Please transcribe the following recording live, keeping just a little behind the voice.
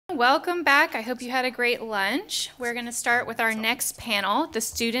welcome back. I hope you had a great lunch. We're going to start with our next panel, the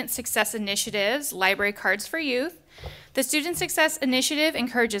Student Success Initiative's Library Cards for Youth. The Student Success Initiative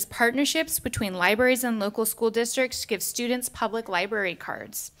encourages partnerships between libraries and local school districts to give students public library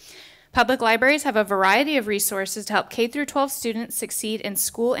cards. Public libraries have a variety of resources to help K-12 students succeed in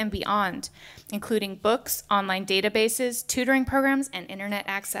school and beyond, including books, online databases, tutoring programs, and internet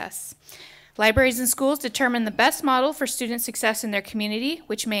access. Libraries and schools determine the best model for student success in their community,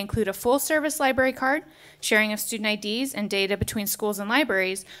 which may include a full-service library card, sharing of student IDs and data between schools and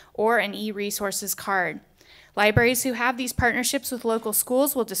libraries, or an e-resources card. Libraries who have these partnerships with local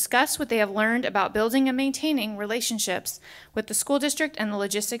schools will discuss what they have learned about building and maintaining relationships with the school district and the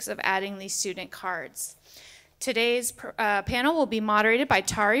logistics of adding these student cards. Today's panel will be moderated by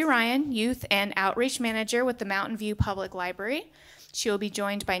Tarri Ryan, Youth and Outreach Manager with the Mountain View Public Library. She will be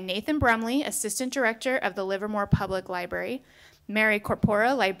joined by Nathan Brumley, Assistant Director of the Livermore Public Library, Mary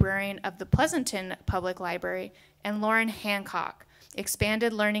Corpora, Librarian of the Pleasanton Public Library, and Lauren Hancock,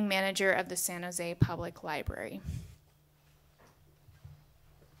 Expanded Learning Manager of the San Jose Public Library.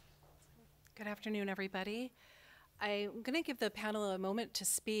 Good afternoon, everybody. I'm going to give the panel a moment to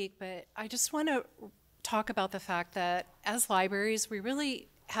speak, but I just want to talk about the fact that as libraries, we really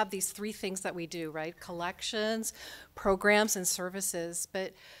have these three things that we do, right? Collections, programs, and services.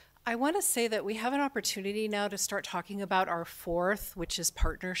 But I want to say that we have an opportunity now to start talking about our fourth, which is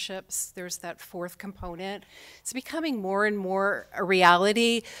partnerships. There's that fourth component. It's becoming more and more a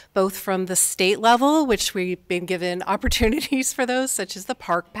reality, both from the state level, which we've been given opportunities for those, such as the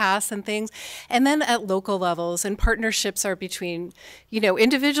Park Pass and things, and then at local levels. And partnerships are between,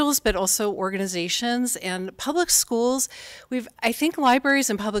 individuals, but also organizations and public schools. I think libraries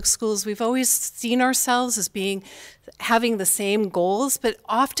and public schools, we've always seen ourselves as having the same goals, but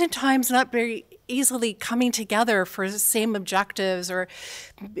oftentimes not very easily coming together for the same objectives or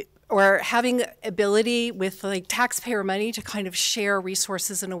having ability with like taxpayer money to kind of share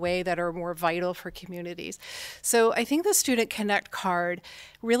resources in a way that are more vital for communities. So I think the Student Connect card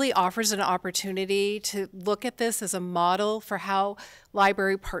really offers an opportunity to look at this as a model for how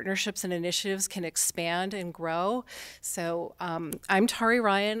library partnerships and initiatives can expand and grow. So I'm Tarri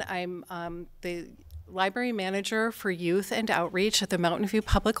Ryan. I'm the Library Manager for Youth and Outreach at the Mountain View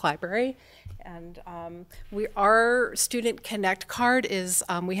Public Library. And our Student Connect card is,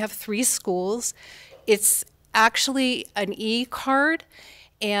 we have 3 schools. It's actually an e-card,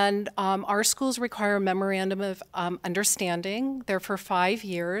 and our schools require a memorandum of understanding. They're for 5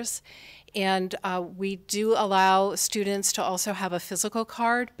 years. And we do allow students to also have a physical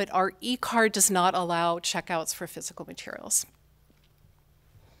card, but our e-card does not allow checkouts for physical materials.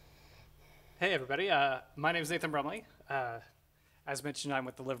 Hey everybody, my name is Nathan Brumley. As mentioned, I'm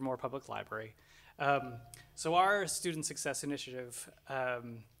with the Livermore Public Library. So our Student Success Initiative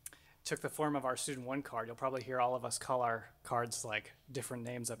took the form of our Student One card. You'll probably hear all of us call our cards like different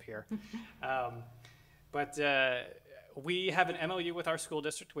names up here. But we have an MOU with our school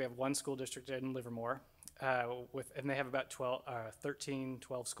district. We have one school district in Livermore, and they have about 12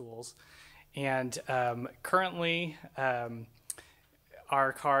 schools. And currently,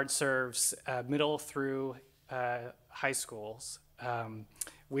 our card serves middle through high schools.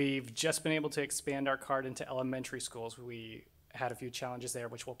 We've just been able to expand our card into elementary schools. We had a few challenges there,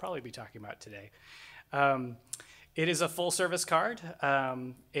 which we'll probably be talking about today. It is a full-service card,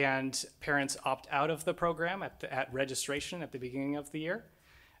 and parents opt out of the program at registration at the beginning of the year.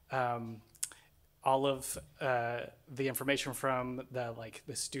 All of the information from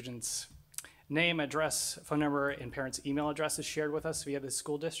the student's name, address, phone number, and parents' email address is shared with us via the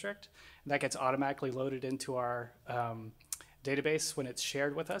school district. That gets automatically loaded into our database when it's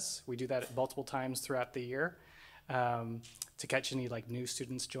shared with us. We do that multiple times throughout the year to catch any new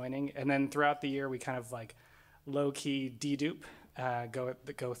students joining. And then throughout the year, we kind of low-key dedupe,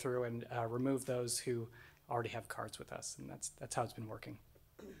 go through and remove those who already have cards with us. And that's how it's been working.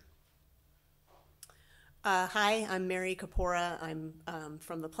 Hi, I'm Mary Corpora. I'm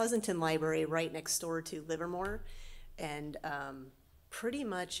from the Pleasanton Library right next door to Livermore. And pretty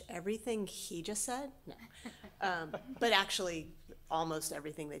much everything he just said, no. But actually almost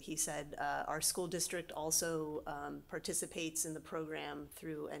everything that he said. Our school district also participates in the program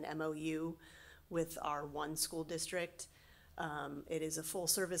through an MOU with our one school district. It is a full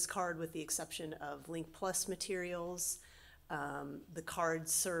service card with the exception of Link Plus materials. The card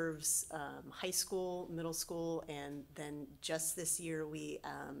serves high school, middle school, and then just this year we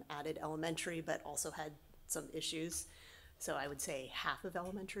added elementary, but also had some issues. So I would say half of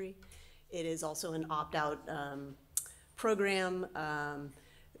elementary. It is also an opt-out program.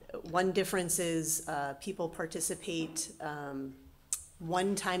 One difference is people participate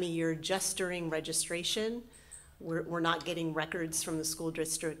one time a year, just during registration, we're not getting records from the school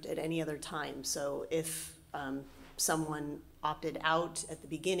district at any other time. So if someone opted out at the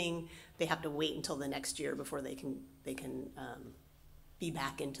beginning, they have to wait until the next year before they can be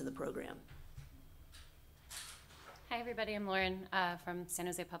back into the program. Hi everybody, I'm Lauren from San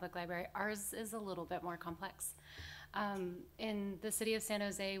Jose Public Library. Ours is a little bit more complex. In the city of San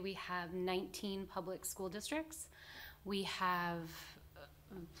Jose, we have 19 public school districts. We have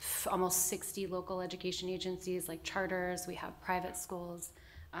almost 60 local education agencies like charters. We have private schools.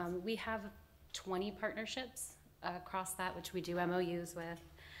 We have 20 partnerships across that, which we do MOUs with.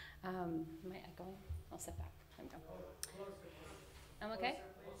 Am I echoing? I'll sit back. I'm okay?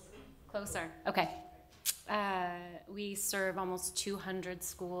 Closer. Okay. We serve almost 200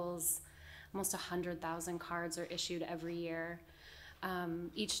 schools. Almost 100,000 cards are issued every year.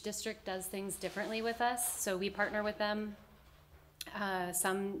 Each district does things differently with us, so we partner with them.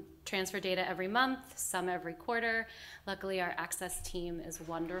 Some transfer data every month, some every quarter. Luckily, our access team is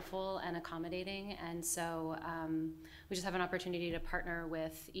wonderful and accommodating, and so we just have an opportunity to partner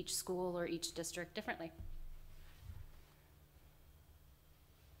with each school or each district differently.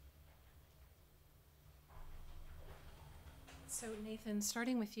 So Nathan,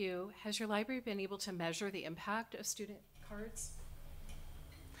 starting with you, has your library been able to measure the impact of student cards?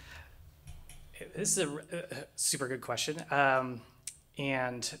 This is a super good question.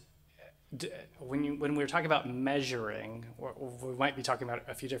 And when we're talking about measuring, we might be talking about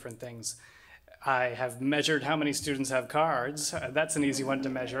a few different things. I have measured how many students have cards. That's an easy one to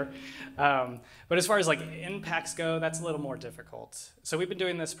measure. But as far as like impacts go, that's a little more difficult. So we've been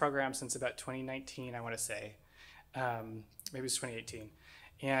doing this program since about 2019, I want to say. Maybe it's 2018.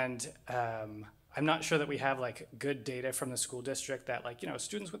 And I'm not sure that we have like good data from the school district that like, you know,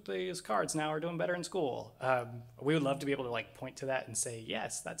 students with these cards now are doing better in school. We would love to be able to like point to that and say,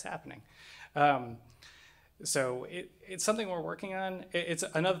 yes, that's happening. So it's something we're working on. It's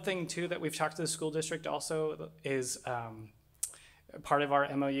another thing too that we've talked to the school district also is part of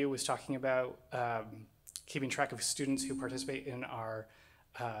our MOU was talking about keeping track of students who participate in our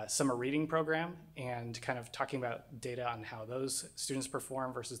summer reading program and kind of talking about data on how those students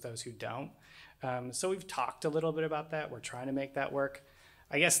perform versus those who don't. So we've talked a little bit about that. We're trying to make that work.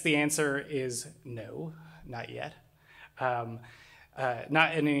 I guess the answer is no, not yet.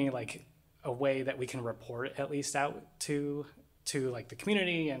 Not in any like a way that we can report at least out to like the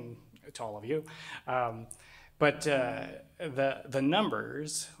community and to all of you. But the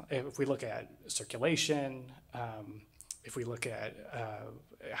numbers, if we look at circulation, if we look at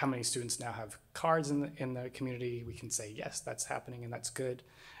how many students now have cards in the community, we can say, yes, that's happening and that's good.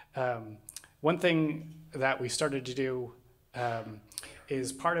 One thing that we started to do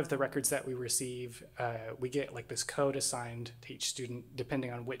is part of the records that we receive, we get like this code assigned to each student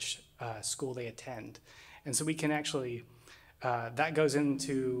depending on which school they attend. And so we can actually, that goes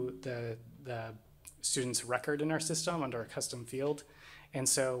into the student's record in our system under a custom field. And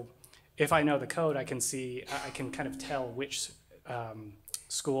so if I know the code, I can kind of tell which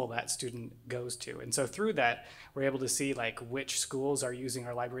school that student goes to. And so through that, we're able to see like which schools are using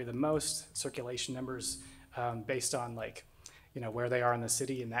our library the most, circulation numbers based on like, you know, where they are in the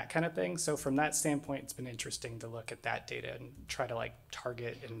city and that kind of thing. So from that standpoint, it's been interesting to look at that data and try to like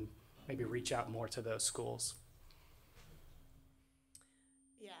target and maybe reach out more to those schools.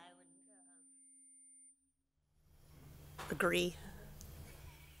 Yeah, I would agree.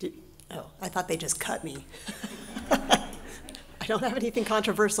 Oh, I thought they just cut me. I don't have anything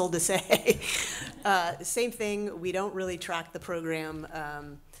controversial to say. Same thing, we don't really track the program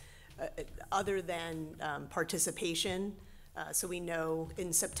other than participation. So we know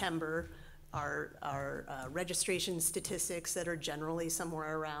in September, our registration statistics that are generally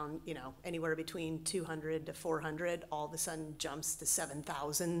somewhere around, you know, anywhere between 200 to 400, all of a sudden jumps to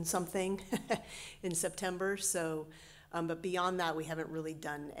 7,000 something in September. So. But beyond that, we haven't really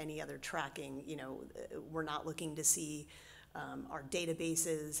done any other tracking. You know, we're not looking to see our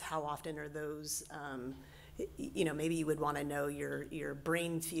databases, how often are those, you know, maybe you would want to know your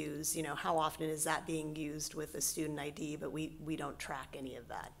brain fuse, you know, how often is that being used with a student ID, but we don't track any of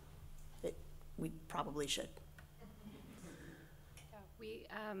that. We probably should. Yeah, we,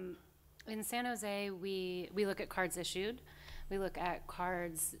 in San Jose, we look at cards issued. We look at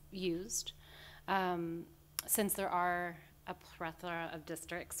cards used. Since there are a plethora of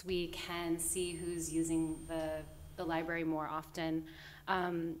districts, we can see who's using the library more often.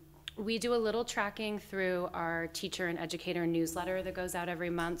 We do a little tracking through our teacher and educator newsletter that goes out every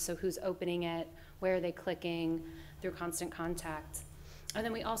month, so who's opening it, where are they clicking, through constant contact. And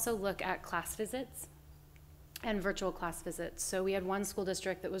then we also look at class visits. and virtual class visits. So we had one school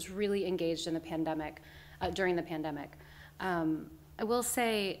district that was really engaged in the pandemic, during the pandemic. I will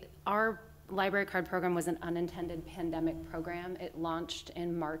say our library card program was an unintended pandemic program. It launched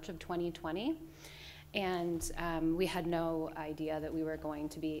in March of 2020. And we had no idea that we were going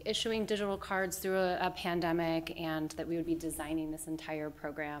to be issuing digital cards through a pandemic, and that we would be designing this entire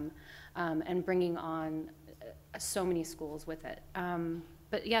program and bringing on so many schools with it.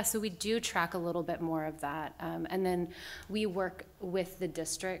 But yeah, so we do track a little bit more of that. And then we work with the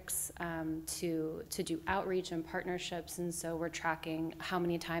districts to do outreach and partnerships. And so we're tracking how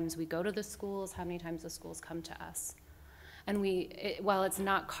many times we go to the schools, how many times the schools come to us. And while it's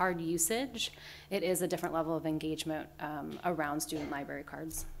not card usage, it is a different level of engagement around student library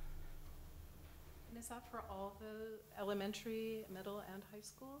cards. And is that for all the elementary, middle, and high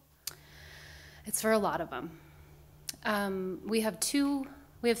school? It's for a lot of them. We have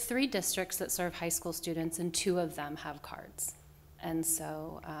 3 districts that serve high school students, and 2 of them have cards. And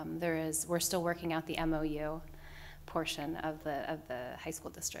so we're still working out the MOU portion of the high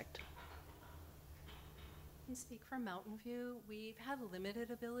school district. I can speak for Mountain View. We've had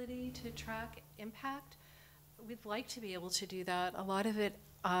limited ability to track impact. We'd like to be able to do that. A lot of it,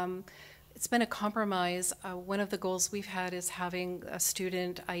 it's been a compromise. One of the goals we've had is having a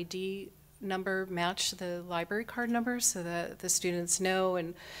student ID number match the library card number so that the students know,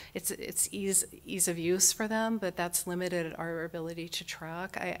 and it's ease of use for them, but that's limited our ability to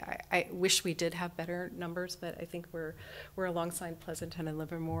track. I wish we did have better numbers, but I think we're alongside Pleasanton and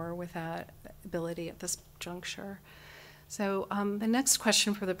Livermore with that ability at this juncture. So the next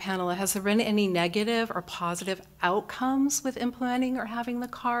question for the panel: has there been any negative or positive outcomes with implementing or having the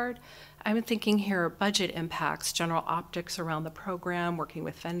card? I'm thinking here budget impacts, general optics around the program, working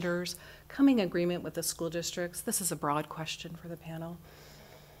with vendors, coming agreement with the school districts. This is a broad question for the panel.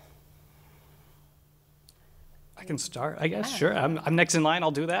 I can start, I guess. Yeah. Sure. I'm next in line. I'll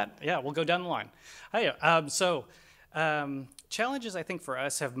do that. Yeah, we'll go down the line. Challenges, I think, for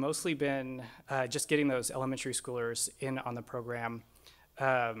us have mostly been just getting those elementary schoolers in on the program.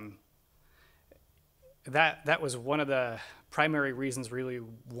 That was one of the primary reasons really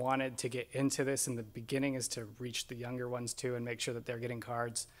wanted to get into this in the beginning, is to reach the younger ones too and make sure that they're getting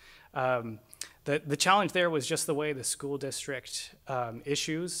cards. The challenge there was just the way the school district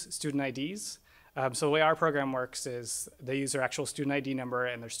issues student IDs. So the way our program works is they use their actual student ID number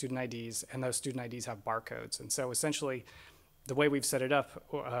and their student IDs, and those student IDs have barcodes. And so essentially, the way we've set it up,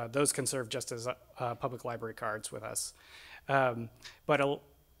 those can serve just as public library cards with us.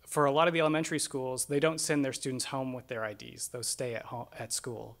 For a lot of the elementary schools, they don't send their students home with their IDs. Those stay at home at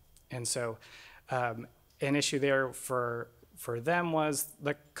school. And so an issue there for them was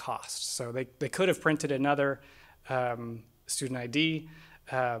the cost. So they could have printed another student ID,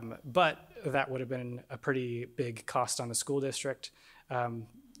 but that would have been a pretty big cost on the school district.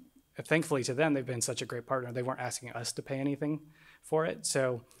 Thankfully to them, they've been such a great partner. They weren't asking us to pay anything for it.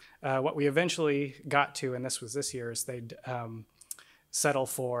 So what we eventually got to, and this was this year, is they'd settle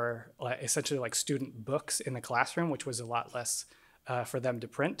for essentially like student books in the classroom, which was a lot less for them to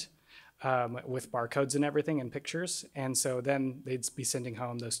print with barcodes and everything and pictures. And so then they'd be sending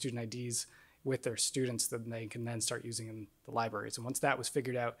home those student IDs with their students that they can then start using in the libraries. And once that was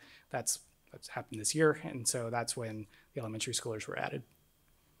figured out, that's happened this year. And so that's when the elementary schoolers were added.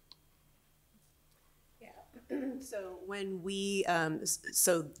 So when we,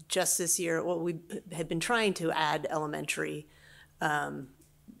 so just this year, well, we had been trying to add elementary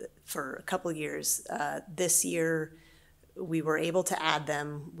for a couple of years. This year, we were able to add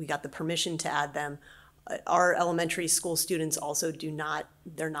them. We got the permission to add them. Our elementary school students also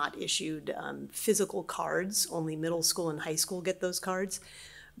they're not issued physical cards. Only middle school and high school get those cards.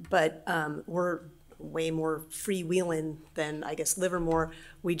 But we're way more freewheeling than, I guess, Livermore.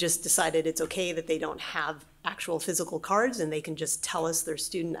 We just decided it's okay that they don't have actual physical cards and they can just tell us their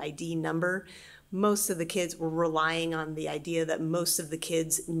student ID number. Most of the kids were relying on the idea that most of the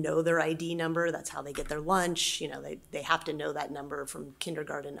kids know their ID number. That's how they get their lunch. You know, they have to know that number from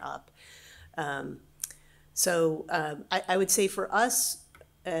kindergarten up. I would say for us,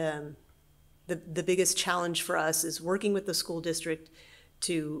 the biggest challenge for us is working with the school district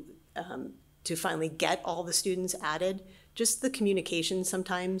to finally get all the students added. Just the communication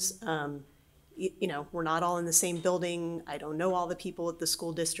sometimes. You know, we're not all in the same building. I don't know all the people at the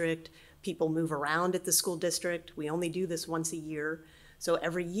school district. People move around at the school district. We only do this once a year. So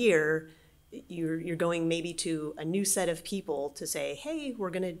every year, you're going maybe to a new set of people to say, hey,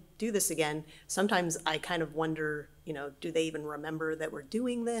 we're going to do this again. Sometimes I kind of wonder, you know, do they even remember that we're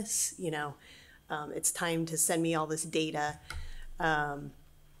doing this? You know, it's time to send me all this data.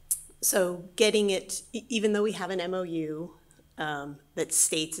 So getting it, even though we have an MOU that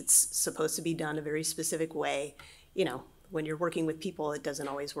states it's supposed to be done a very specific way, you know, when you're working with people, it doesn't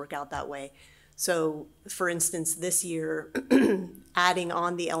always work out that way. So for instance, this year, adding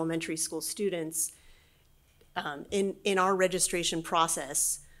on the elementary school students, in our registration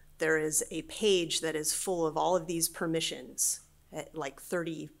process, there is a page that is full of all of these permissions, like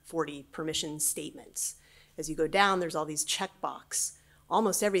 30, 40 permission statements. As you go down, there's all these checkbox.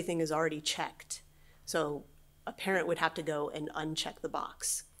 Almost everything is already checked. So a parent would have to go and uncheck the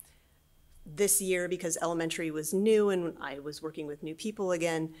box. This year, because elementary was new and I was working with new people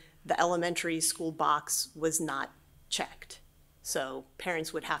again, the elementary school box was not checked. So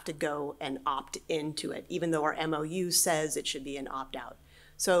parents would have to go and opt into it, even though our MOU says it should be an opt-out.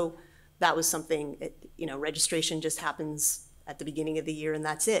 So that was something, you know, registration just happens at the beginning of the year and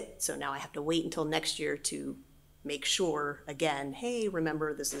that's it. So now I have to wait until next year to make sure, again, hey,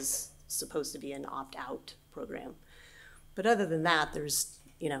 remember this is supposed to be an opt-out program. But other than that, there's,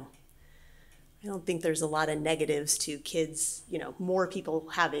 you know, I don't think there's a lot of negatives to kids, you know, more people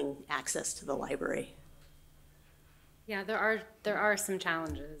having access to the library. Yeah, there are some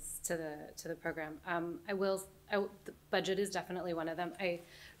challenges to the program. The budget is definitely one of them. I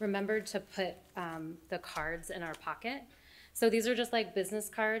remembered to put the cards in our pocket. So these are just like business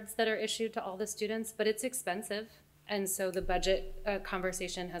cards that are issued to all the students, but it's expensive. And so the budget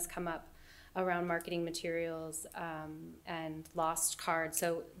conversation has come up around marketing materials and lost cards.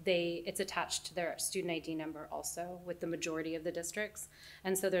 So it's attached to their student ID number also with the majority of the districts.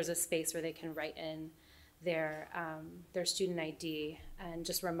 And so there's a space where they can write in their student ID and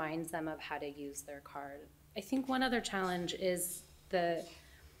just reminds them of how to use their card. I think one other challenge is the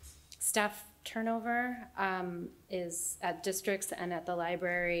staff turnover is at districts and at the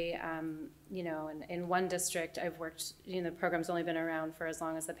library. You know, in one district I've worked, you know, the program's only been around for as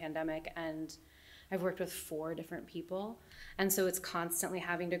long as the pandemic, and I've worked with 4 different people. And so it's constantly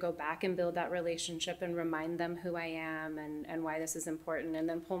having to go back and build that relationship and remind them who I am and why this is important, and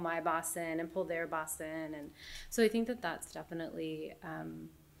then pull my boss in and pull their boss in. And so I think that that's definitely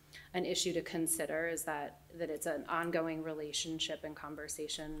an issue to consider, is that it's an ongoing relationship and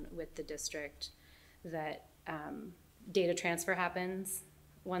conversation with the district, that data transfer happens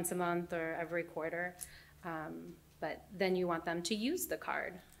once a month or every quarter, but then you want them to use the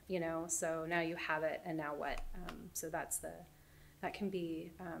card, you know, so now you have it and now what? So that can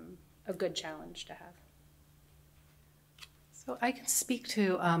be a good challenge to have. So I can speak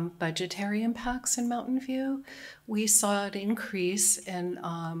to budgetary impacts in Mountain View. We saw an increase in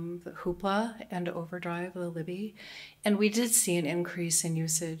the Hoopla and Overdrive, the Libby, and we did see an increase in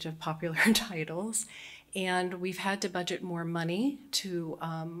usage of popular titles. And we've had to budget more money to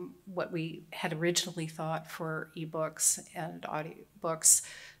what we had originally thought for ebooks and audiobooks,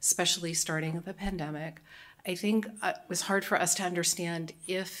 especially starting with the pandemic. I think it was hard for us to understand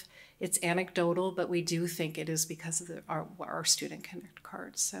if it's anecdotal, but we do think it is because of our Student Connect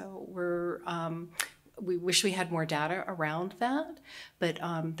cards. So we wish we had more data around that, but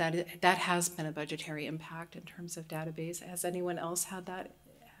that has been a budgetary impact in terms of database. Has anyone else had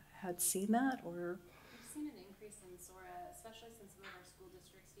seen that, or? We've seen an increase in SORA, especially since some of our school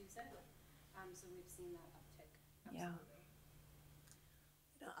districts use it. So we've seen that uptick. Absolutely.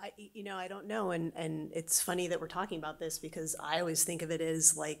 Yeah. I don't know, and it's funny that we're talking about this because I always think of it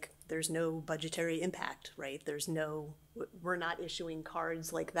as like there's no budgetary impact, right? We're not issuing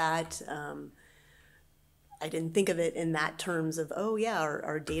cards like that. I didn't think of it in that terms of, oh yeah,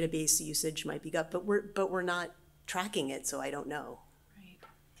 our database usage might be up, but we're not tracking it, so I don't know.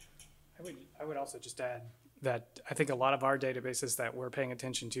 Right. I would also just add that I think a lot of our databases that we're paying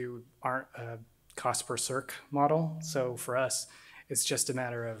attention to aren't a cost per circ model. So for us, it's just a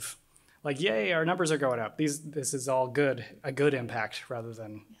matter of like, yay, our numbers are going up. This is all good, a good impact rather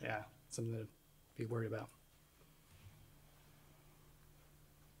than, something to be worried about.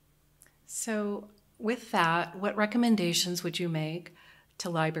 So with that, what recommendations would you make to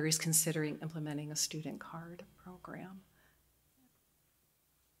libraries considering implementing a student card program?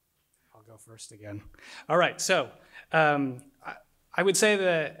 I'll go first again. All right, so I would say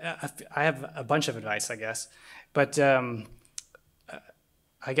that I have a bunch of advice, I guess, but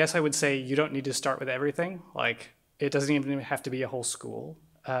I guess I would say you don't need to start with everything. Like, it doesn't even have to be a whole school.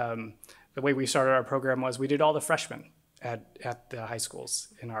 The way we started our program was we did all the freshmen at the high schools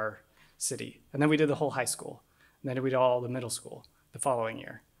in our city. And then we did the whole high school. And then we did all the middle school the following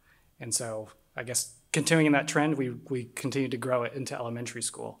year. And so I guess continuing that trend, we continued to grow it into elementary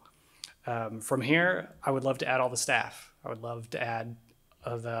school. From here, I would love to add all the staff. I would love to add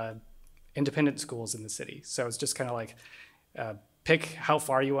the independent schools in the city. So it's just kind of like pick how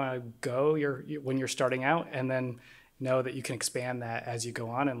far you want to go when you're starting out, and then know that you can expand that as you go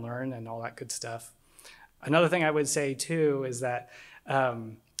on and learn and all that good stuff. Another thing I would say too is that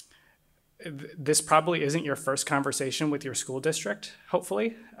this probably isn't your first conversation with your school district,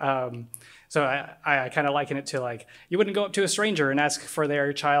 hopefully. So I kind of liken it to like, you wouldn't go up to a stranger and ask for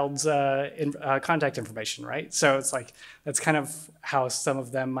their child's contact information, right? So it's like, that's kind of how some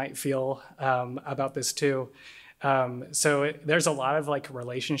of them might feel about this too. So there's a lot of like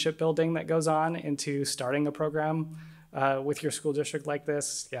relationship building that goes on into starting a program with your school district like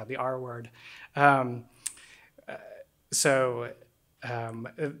this. Yeah, the R word.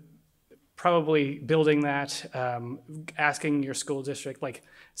 Probably building that, asking your school district, like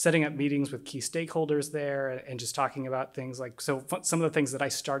setting up meetings with key stakeholders there and just talking about things like, so some of the things that I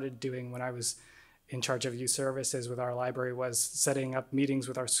started doing when I was in charge of youth services with our library was setting up meetings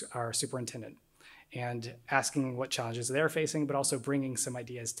with our superintendent and asking what challenges they're facing, but also bringing some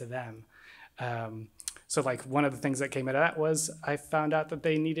ideas to them. So like one of the things that came out of that was I found out that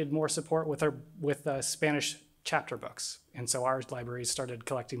they needed more support with Spanish chapter books. And so our library started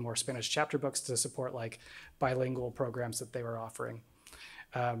collecting more Spanish chapter books to support like bilingual programs that they were offering.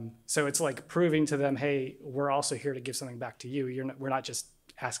 So it's like proving to them, hey, we're also here to give something back to you. We're not just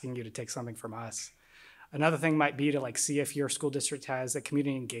asking you to take something from us. Another thing might be to like see if your school district has a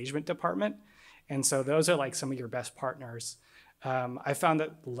community engagement department. And so those are like some of your best partners. I found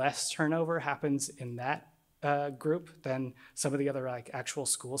that less turnover happens in that group than some of the other like actual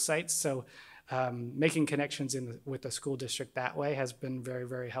school sites. So making connections with the school district that way has been very,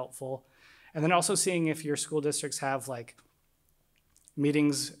 very helpful. And then also seeing if your school districts have like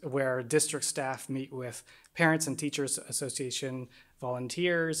meetings where district staff meet with parents and teachers association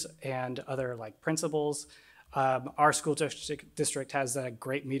volunteers and other like principals. Our school district has a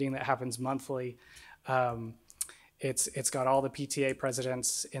great meeting that happens monthly. It's got all the PTA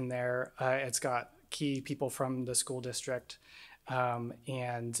presidents in there. It's got key people from the school district.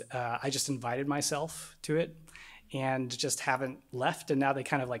 And I just invited myself to it and just haven't left. And now they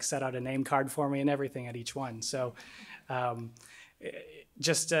kind of like set out a name card for me and everything at each one. So for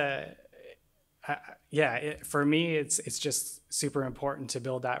me, it's just super important to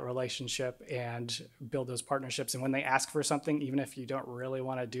build that relationship and build those partnerships. And when they ask for something, even if you don't really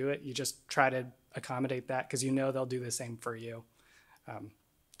want to do it, you just try to accommodate that because you know they'll do the same for you.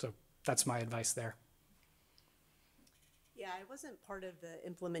 So that's my advice there. Yeah, I wasn't part of the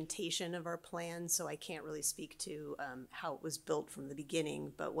implementation of our plan, so I can't really speak to how it was built from the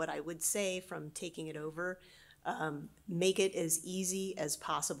beginning. But what I would say from taking it over, make it as easy as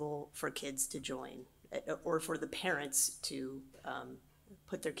possible for kids to join or for the parents to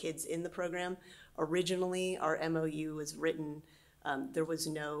put their kids in the program. Originally, our MOU was written, there was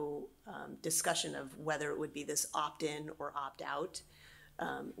no discussion of whether it would be this opt-in or opt-out.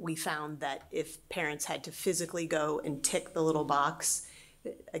 We found that if parents had to physically go and tick the little box,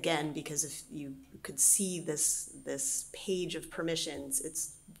 again, because if you could see this page of permissions,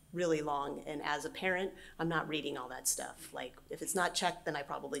 it's really long. And as a parent, I'm not reading all that stuff. Like, if it's not checked, then I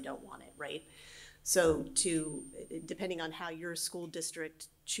probably don't want it, right? So depending on how your school district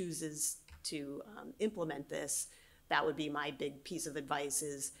chooses to implement this, that would be my big piece of advice,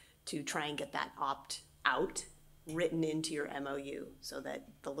 is to try and get that opt-out written into your MOU so that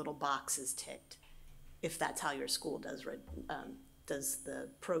the little box is ticked, if that's how your school does the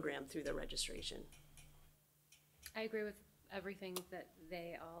program through the registration. I agree with everything that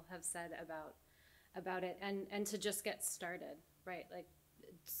they all have said about it, and to just get started, right? Like,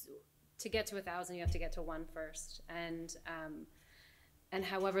 to get to 1,000, you have to get to 1 first, and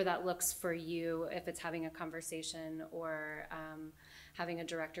however that looks for you, if it's having a conversation or having a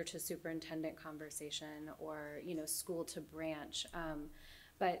director to superintendent conversation or, school to branch.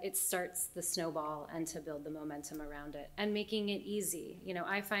 But it starts the snowball and to build the momentum around it and making it easy.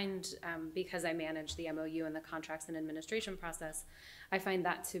 I find, because I manage the MOU and the contracts and administration process, I find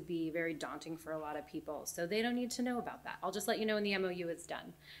that to be very daunting for a lot of people. So they don't need to know about that. I'll just let you know when the MOU is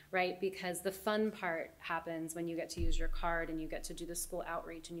done, right? Because the fun part happens when you get to use your card and you get to do the school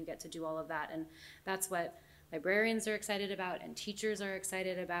outreach and you get to do all of that. And that's what librarians are excited about and teachers are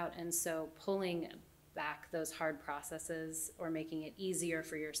excited about. And so pulling back those hard processes or making it easier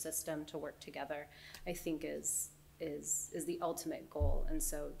for your system to work together, I think is the ultimate goal. And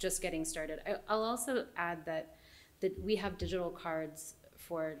so just getting started. I'll also add that we have digital cards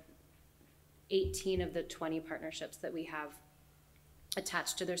for 18 of the 20 partnerships that we have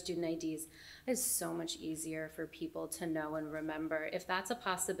attached to their student IDs. It's so much easier for people to know and remember. If that's a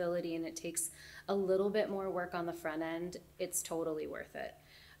possibility and it takes a little bit more work on the front end, it's totally worth it.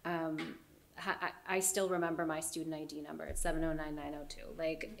 I still remember my student ID number. It's 709902.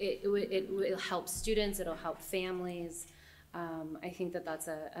 Like it will help students. It'll help families. I think that that's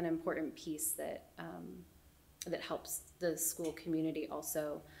an important piece that that helps the school community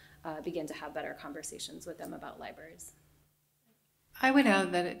also begin to have better conversations with them about libraries. I would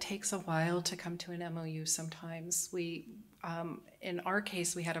add that it takes a while to come to an MOU sometimes. In our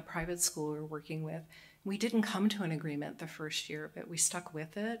case, we had a private school we were working with. We didn't come to an agreement the first year, but we stuck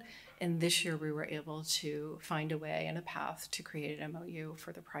with it. And this year we were able to find a way and a path to create an MOU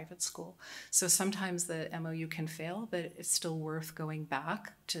for the private school. So sometimes the MOU can fail, but it's still worth going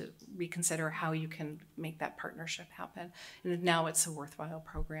back to reconsider how you can make that partnership happen. And now it's a worthwhile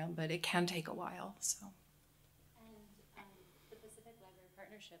program, but it can take a while, so. The Pacific Library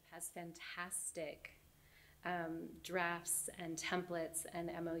Partnership has fantastic drafts and templates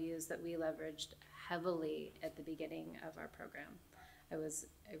and MOUs that we leveraged heavily at the beginning of our program. It was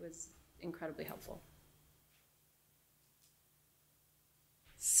incredibly helpful.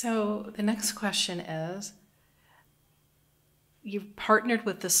 So the next question is, you've partnered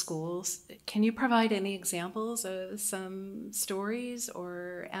with the schools. Can you provide any examples of some stories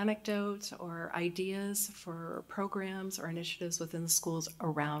or anecdotes or ideas for programs or initiatives within the schools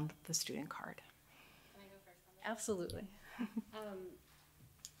around the student card? Can I go first on that? Absolutely.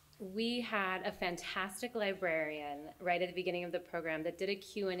 We had a fantastic librarian right at the beginning of the program that did a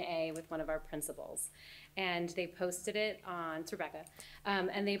Q&A with one of our principals. And they posted it on, it's Rebecca,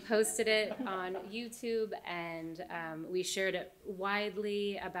 and they posted it on YouTube, and we shared it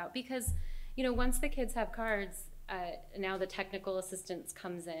widely about, because, you know, once the kids have cards, now the technical assistance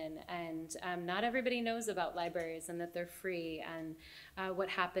comes in, and not everybody knows about libraries and that they're free and what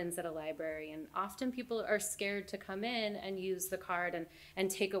happens at a library. And often people are scared to come in and use the card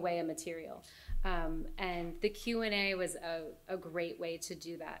and take away a material. And the Q&A was a great way to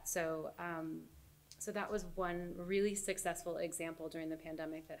do that. So, so that was one really successful example during the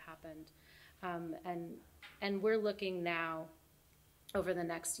pandemic that happened. And we're looking now, over the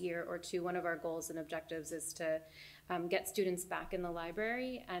next year or two, one of our goals and objectives is to get students back in the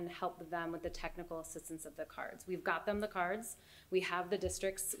library and help them with the technical assistance of the cards. We've got them the cards. We have the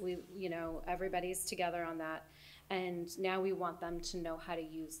districts. Everybody's together on that. And now we want them to know how to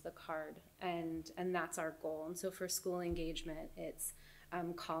use the card. And that's our goal. And so for school engagement, it's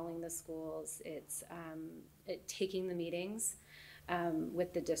calling the schools. It's taking the meetings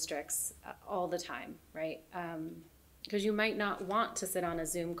with the districts all the time, right? Because you might not want to sit on a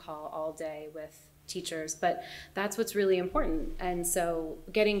Zoom call all day with teachers, but that's what's really important. And so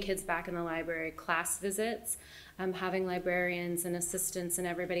getting kids back in the library, class visits, having librarians and assistants and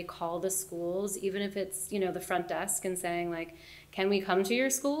everybody call the schools, even if it's, the front desk, and saying, like, can we come to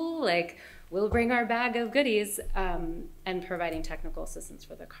your school? Like, we'll bring our bag of goodies, and providing technical assistance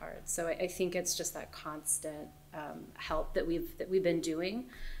for the cards. So I think it's just that constant help that we've been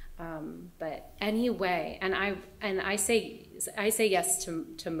doing. But anyway, and I say yes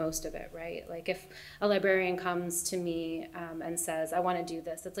to most of it, right? Like if a librarian comes to me and says, I want to do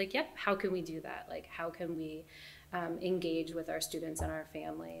this, it's like, yep, how can we do that? Like, how can we engage with our students and our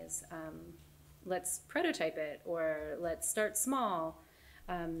families? Let's prototype it, or let's start small.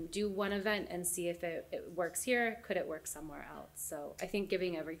 Do one event and see if it works here. Could it work somewhere else? So I think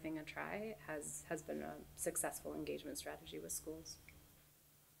giving everything a try has been a successful engagement strategy with schools.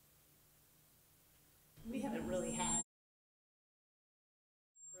 We haven't really had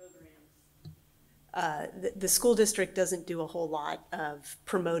programs. The school district doesn't do a whole lot of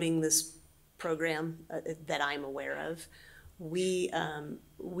promoting this program that I'm aware of. We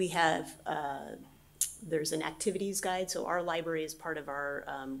have, there's an activities guide, so our library is part of our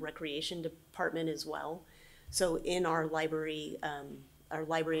recreation department as well. So in our library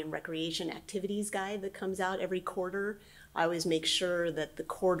and recreation activities guide that comes out every quarter, I always make sure that the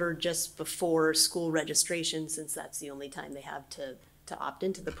quarter just before school registration, since that's the only time they have to opt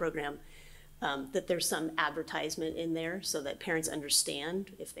into the program, that there's some advertisement in there so that parents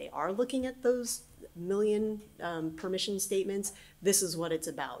understand if they are looking at those million permission statements, this is what it's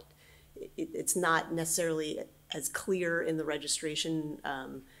about. It's not necessarily as clear in the registration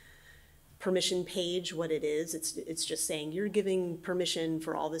permission page what it is. It's just saying you're giving permission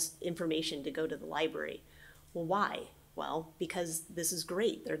for all this information to go to the library. Well, why? Well, because this is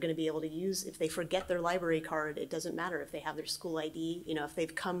great. They're going to be able to use, if they forget their library card, it doesn't matter if they have their school ID. If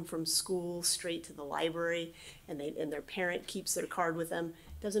they've come from school straight to the library and their parent keeps their card with them,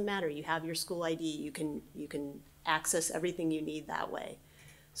 it doesn't matter. You have your school ID. You can access everything you need that way.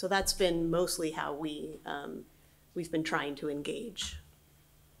 So that's been mostly how we've been trying to engage.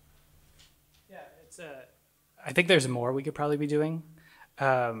 Yeah, I think there's more we could probably be doing.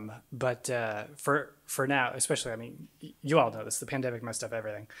 But for now, especially, I mean, you all know this, the pandemic messed up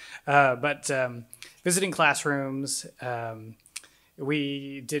everything. But visiting classrooms,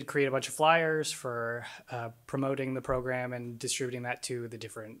 we did create a bunch of flyers for promoting the program and distributing that to the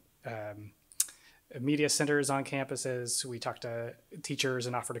different media centers on campuses. We talked to teachers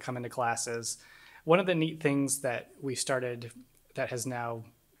and offered to come into classes. One of the neat things that we started that has now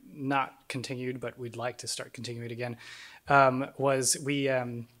not continued, but we'd like to start continuing it again, was we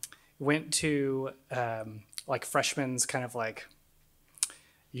went to like freshmen's kind of like,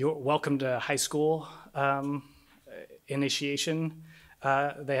 you're welcome to high school initiation.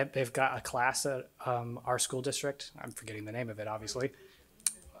 They've got a class at our school district. I'm forgetting the name of it, obviously.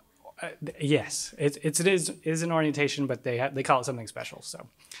 Yes, it is an orientation, but they call it something special. So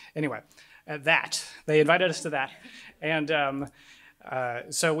anyway, they invited us to that, and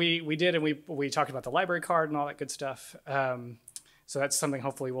so we did, and we talked about the library card and all that good stuff. So that's something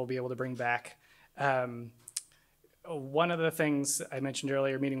hopefully we'll be able to bring back. One of the things I mentioned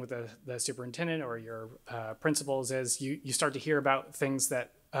earlier, meeting with the superintendent or your principals, is you start to hear about things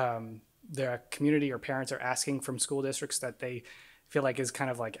that their community or parents are asking from school districts that they feel like is kind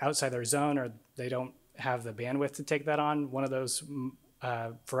of like outside their zone, or they don't have the bandwidth to take that on. One of those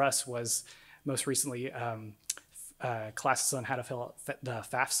for us was most recently classes on how to fill out the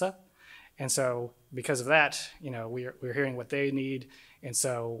FAFSA. And so because of that, we're hearing what they need. And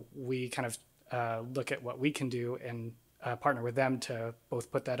so we kind of look at what we can do and partner with them to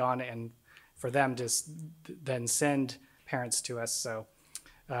both put that on and for them to then send parents to us. So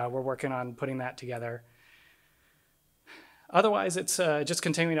we're working on putting that together. Otherwise, it's just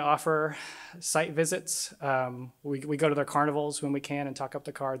continuing to offer site visits. We go to their carnivals when we can and talk up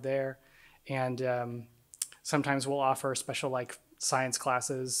the card there. And sometimes we'll offer special like science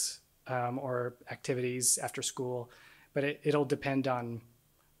classes or activities after school, but it'll depend on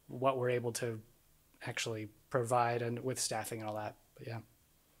what we're able to actually provide and with staffing and all that. But yeah. I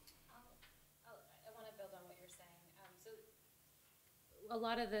want to build on what you're saying. So a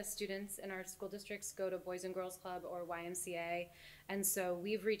lot of the students in our school districts go to Boys and Girls Club or YMCA, and so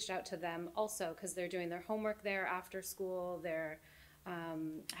we've reached out to them also because they're doing their homework there after school. They're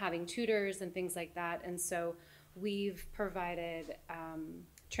having tutors and things like that, and so we've provided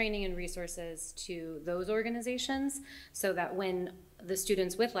training and resources to those organizations so that when the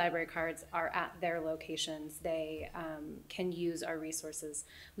students with library cards are at their locations, they can use our resources.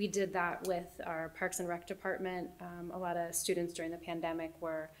 We did that with our Parks and Rec department. A lot of students during the pandemic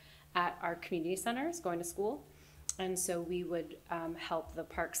were at our community centers going to school. And so we would help the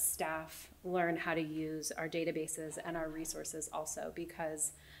parks staff learn how to use our databases and our resources also,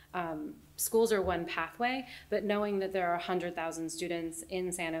 because schools are one pathway, but knowing that there are 100,000 students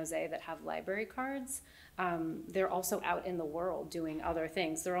in San Jose that have library cards, they're also out in the world doing other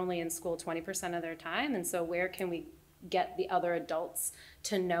things. They're only in school 20% of their time, and so where can we get the other adults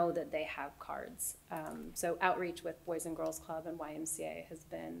to know that they have cards? So outreach with Boys and Girls Club and YMCA has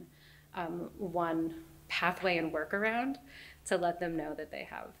been one pathway and workaround to let them know that they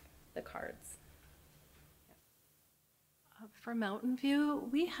have the cards. For Mountain View,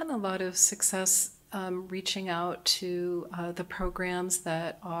 we had a lot of success reaching out to the programs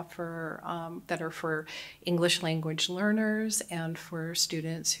that offer, that are for English language learners and for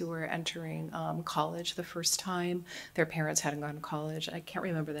students who are entering college the first time. Their parents hadn't gone to college. I can't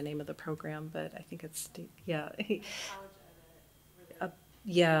remember the name of the program, but I think it's, yeah.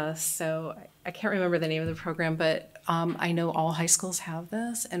 Yeah, so I can't remember the name of the program, but I know all high schools have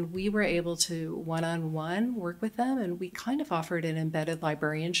this, and we were able to one-on-one work with them, and we kind of offered an embedded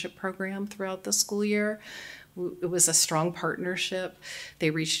librarianship program throughout the school year. It was a strong partnership.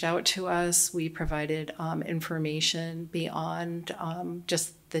 They reached out to us. We provided information beyond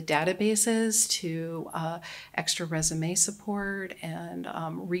just the databases to extra resume support and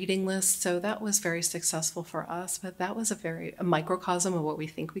reading lists. So that was very successful for us, but that was a microcosm of what we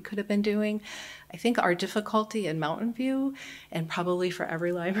think we could have been doing. I think our difficulty in Mountain View, and probably for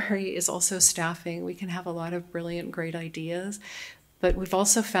every library, is also staffing. We can have a lot of brilliant, great ideas, but we've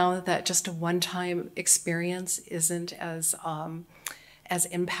also found that just a one-time experience isn't as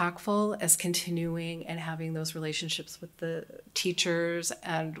impactful as continuing and having those relationships with the teachers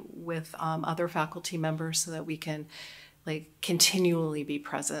and with other faculty members so that we can continually be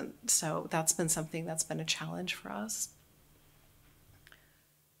present. So that's been something that's been a challenge for us.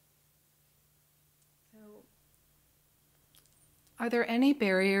 So, are there any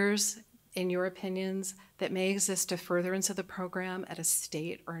barriers, in your opinions, that may exist to furtherance of the program at a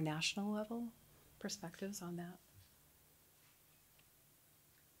state or a national level? Perspectives on that?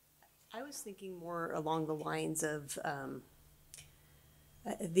 I was thinking more along the lines of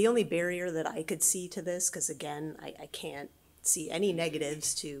The only barrier that I could see to this, because again, I can't see any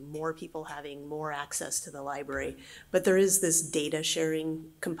negatives to more people having more access to the library, but there is this data sharing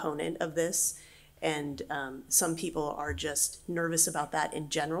component of this, and some people are just nervous about that in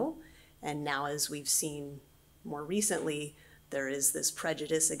general. And now, as we've seen more recently, there is this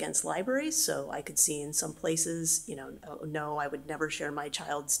prejudice against libraries. So I could see in some places, you know, oh, no, I would never share my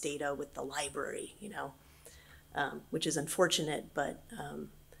child's data with the library, you know, which is unfortunate, but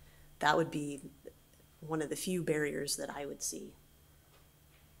that would be one of the few barriers that I would see.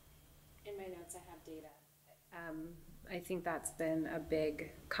 In my notes, I have data. I think that's been a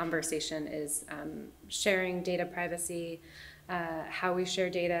big conversation, is sharing data privacy, how we share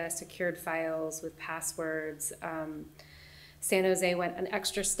data, secured files with passwords. San Jose went an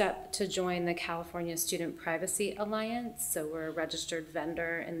extra step to join the California Student Privacy Alliance, so we're a registered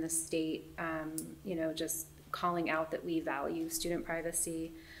vendor in the state, you know, just calling out that we value student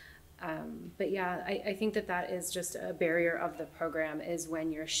privacy. But yeah, I think that that is just a barrier of the program, is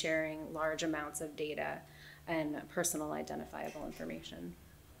when you're sharing large amounts of data and personal identifiable information.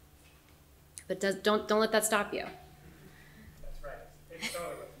 But don't let that stop you. That's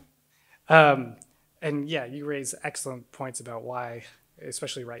right. And yeah, you raise excellent points about why,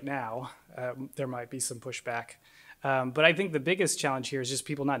 especially right now, there might be some pushback. But I think the biggest challenge here is just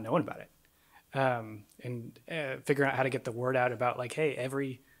people not knowing about it, and figuring out how to get the word out about, like, hey,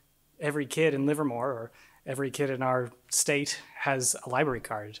 every kid in Livermore or every kid in our state has a library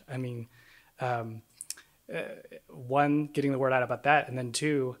card. I mean, one, getting the word out about that, and then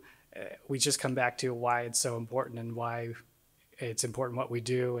two, we just come back to why it's so important and why it's important what we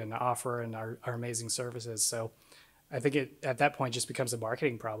do and offer and our amazing services. So I think it, at that point, just becomes a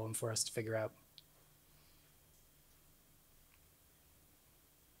marketing problem for us to figure out.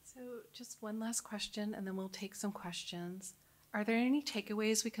 So just one last question, and then we'll take some questions. Are there any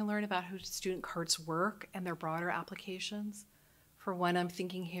takeaways we can learn about how student cards work and their broader applications? For one, I'm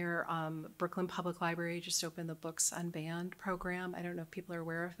thinking here, Brooklyn Public Library just opened the Books Unbanned program. I don't know if people are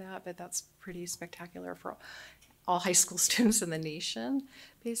aware of that, but that's pretty spectacular for all high school students in the nation,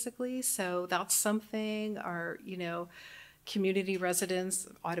 basically. So that's something. Our, you know, community residents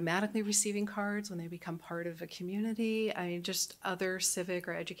automatically receiving cards when they become part of a community. I mean, just other civic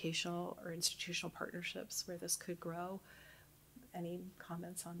or educational or institutional partnerships where this could grow. Any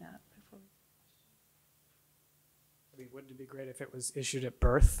comments on that before? I mean, wouldn't it be great if it was issued at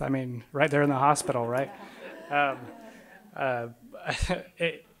birth? I mean, right there in the hospital, right?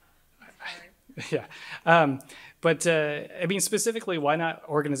 Yeah. But I mean, specifically, why not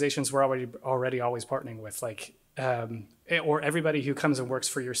organizations we're already always partnering with, like, or everybody who comes and works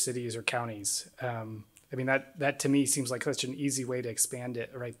for your cities or counties? I mean, that to me seems like such an easy way to expand it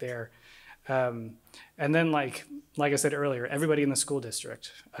right there. And then, like I said earlier, everybody in the school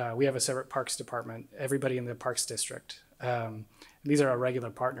district. We have a separate parks department. Everybody in the parks district. These are our regular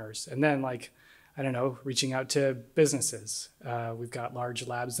partners. And then, like, I don't know, reaching out to businesses. We've got large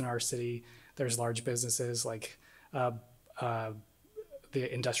labs in our city. There's large businesses like the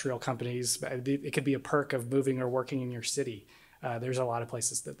industrial companies. It could be a perk of moving or working in your city. There's a lot of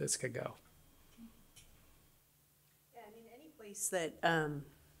places that this could go. Yeah, I mean, any place that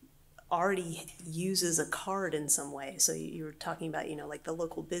already uses a card in some way. So you were talking about, you know, like the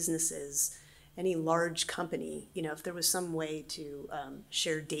local businesses, any large company, you know, if there was some way to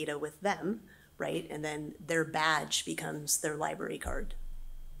share data with them, right? And then their badge becomes their library card.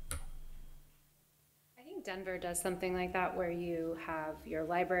 I think Denver does something like that, where you have your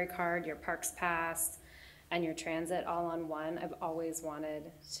library card, your parks pass, and your transit all on one. I've always wanted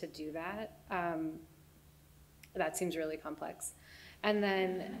to do that. That seems really complex. And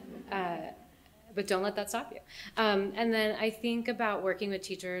then, but don't let that stop you. And then I think about working with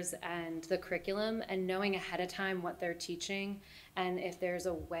teachers and the curriculum and knowing ahead of time what they're teaching, and if there's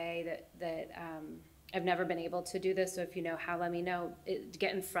a way that I've never been able to do this, so if you know how, let me know.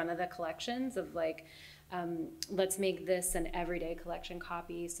 Get in front of the collections of, like, let's make this an everyday collection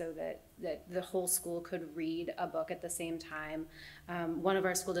copy so that the whole school could read a book at the same time. One of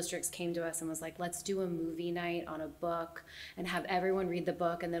our school districts came to us and was like, let's do a movie night on a book and have everyone read the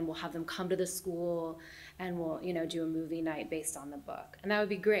book, and then we'll have them come to the school and we'll, you know, do a movie night based on the book. And that would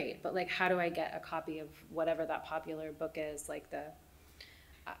be great, but, like, how do I get a copy of whatever that popular book is, like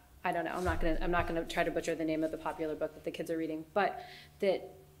I don't know, I'm not gonna try to butcher the name of the popular book that the kids are reading, but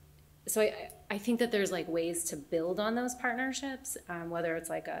so I think that there's, like, ways to build on those partnerships, whether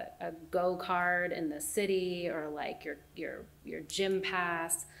it's like a Go card in the city or like your gym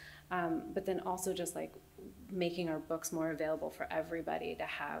pass, but then also just, like, making our books more available for everybody to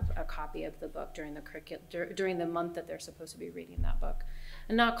have a copy of the book during during the month that they're supposed to be reading that book,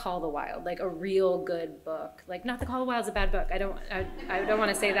 and not Call of the Wild, like a real good book. Like, not that Call of the Wild's a bad book. I don't want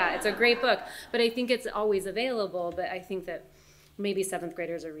to say that. It's a great book, but I think it's always available. But I think that maybe 7th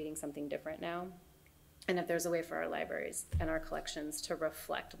graders are reading something different now. And if there's a way for our libraries and our collections to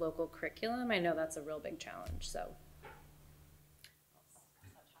reflect local curriculum, I know that's a real big challenge. So I'll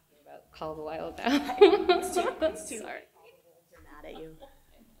stop talking about Call of the Wild now. It's too Sorry. They're mad at you.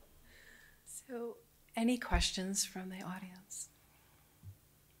 So, any questions from the audience?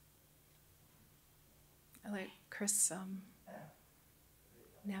 I'll let Chris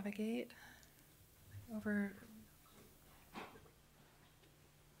navigate over.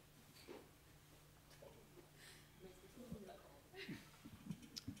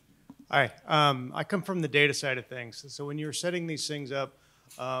 Hi, I come from the data side of things. So when you're setting these things up,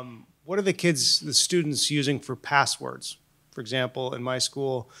 what are the students using for passwords? For example, in my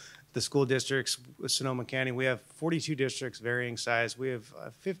school, the school districts, Sonoma County, we have 42 districts, varying size. We have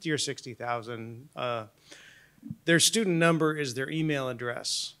 50 or 60,000. Their student number is their email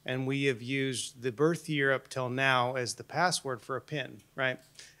address, and we have used the birth year up till now as the password for a PIN, right?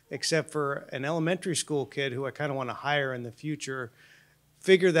 Except for an elementary school kid who I kind of want to hire in the future,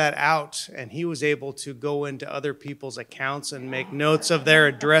 figure that out, and he was able to go into other people's accounts and make notes of their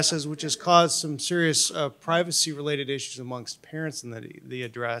addresses, which has caused some serious privacy-related issues amongst parents in the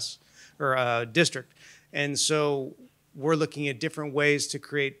address or district. And so we're looking at different ways to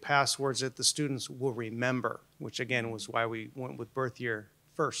create passwords that the students will remember, which again was why we went with birth year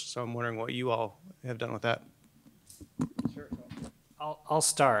first. So I'm wondering what you all have done with that. Sure. I'll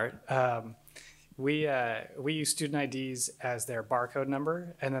start. We use student IDs as their barcode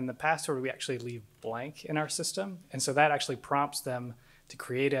number, and then the password we actually leave blank in our system. And so that actually prompts them to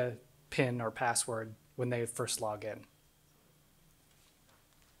create a PIN or password when they first log in.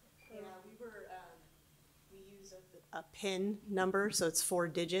 Yeah, we use a PIN number, so it's 4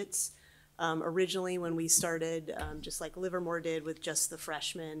 digits. Originally, when we started, just like Livermore did with just the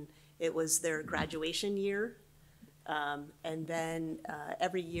freshmen, it was their graduation year. And then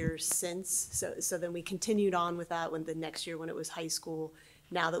every year since, so then we continued on with that when the next year when it was high school.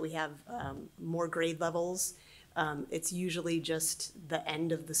 Now that we have more grade levels, it's usually just the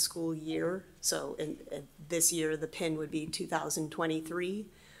end of the school year. So in this year, the PIN would be 2023.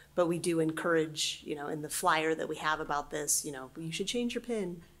 But we do encourage, in the flyer that we have about this, you should change your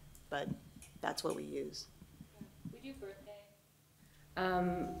PIN. But that's what we use. We do birthday.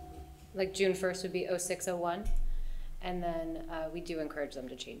 Like June 1st would be 0601. And then we do encourage them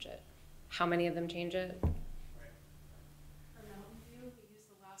to change it. How many of them change it? For Mountain View, we use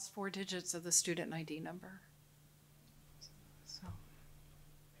the last 4 digits of the student ID number. So.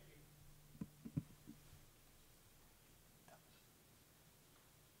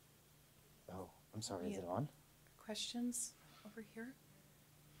 Oh, I'm sorry, is it on? Questions over here?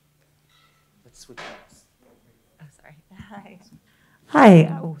 Let's switch hands. Oh, sorry. Hi.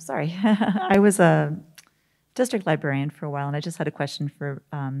 Hi. Oh, sorry. I was a district librarian for a while, and I just had a question for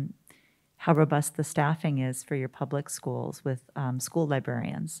how robust the staffing is for your public schools with school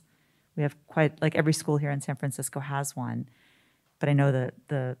librarians. We have quite, like every school here in San Francisco has one, but I know that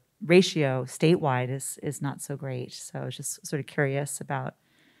the ratio statewide is not so great. So I was just sort of curious about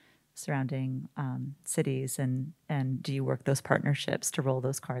surrounding cities, and do you work those partnerships to roll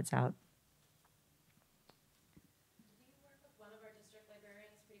those cards out? We work with one of our district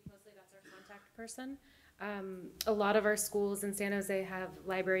librarians pretty closely. That's our contact person. A lot of our schools in San Jose have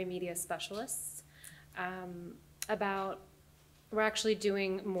library media specialists. We're actually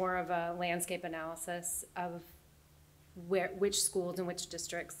doing more of a landscape analysis of which schools and which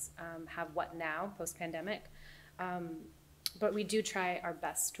districts have what now post-pandemic. But we do try our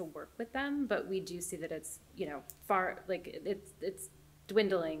best to work with them, but we do see that it's, it's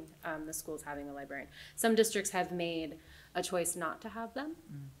dwindling, the schools having a librarian. Some districts have made a choice not to have them.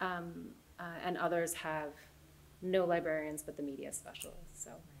 And others have no librarians but the media specialists.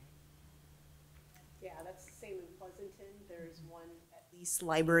 So, yeah, that's the same in Pleasanton. There's one at least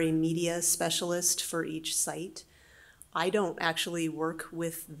library media specialist for each site. I don't actually work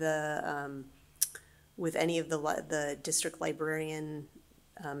with with any of the district librarian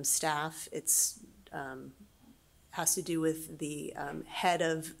staff. It's has to do with the head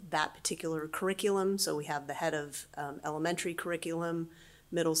of that particular curriculum. So we have the head of elementary curriculum,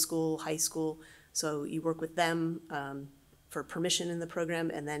 middle school, high school. So you work with them for permission in the program,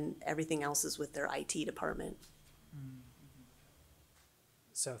 and then everything else is with their IT department.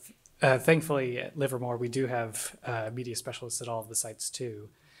 So thankfully at Livermore, we do have media specialists at all of the sites too.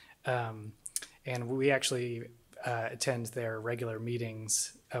 And we actually attend their regular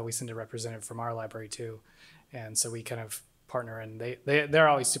meetings. We send a representative from our library too. And so we kind of partner, and they're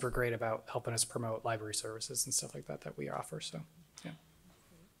always super great about helping us promote library services and stuff like that that we offer. So, yeah.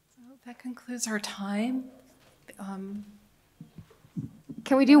 So that concludes our time. Can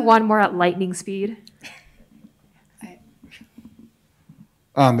we do one more at lightning speed?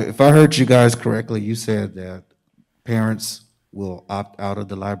 If I heard you guys correctly, you said that parents will opt out of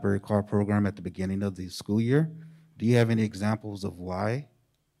the library card program at the beginning of the school year. Do you have any examples of why?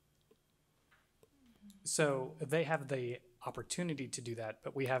 So they have the opportunity to do that,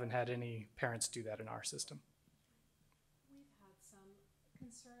 but we haven't had any parents do that in our system. We've had some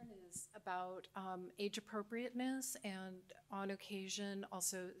concern is about age appropriateness and on occasion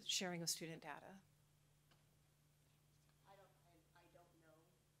also sharing of student data.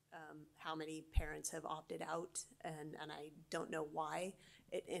 How many parents have opted out, and I don't know why.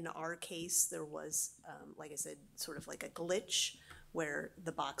 In our case, there was, like I said, sort of like a glitch where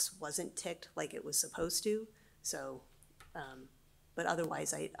the box wasn't ticked like it was supposed to. So, but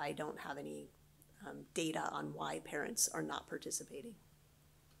otherwise, I don't have any data on why parents are not participating.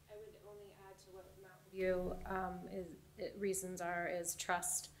 I would only add to what Mountain View reasons is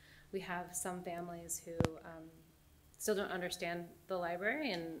trust. We have some families who still don't understand the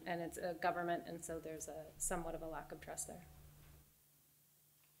library, and it's a government, and so there's somewhat of a lack of trust there.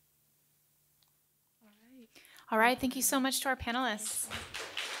 All right, thank you so much to our panelists.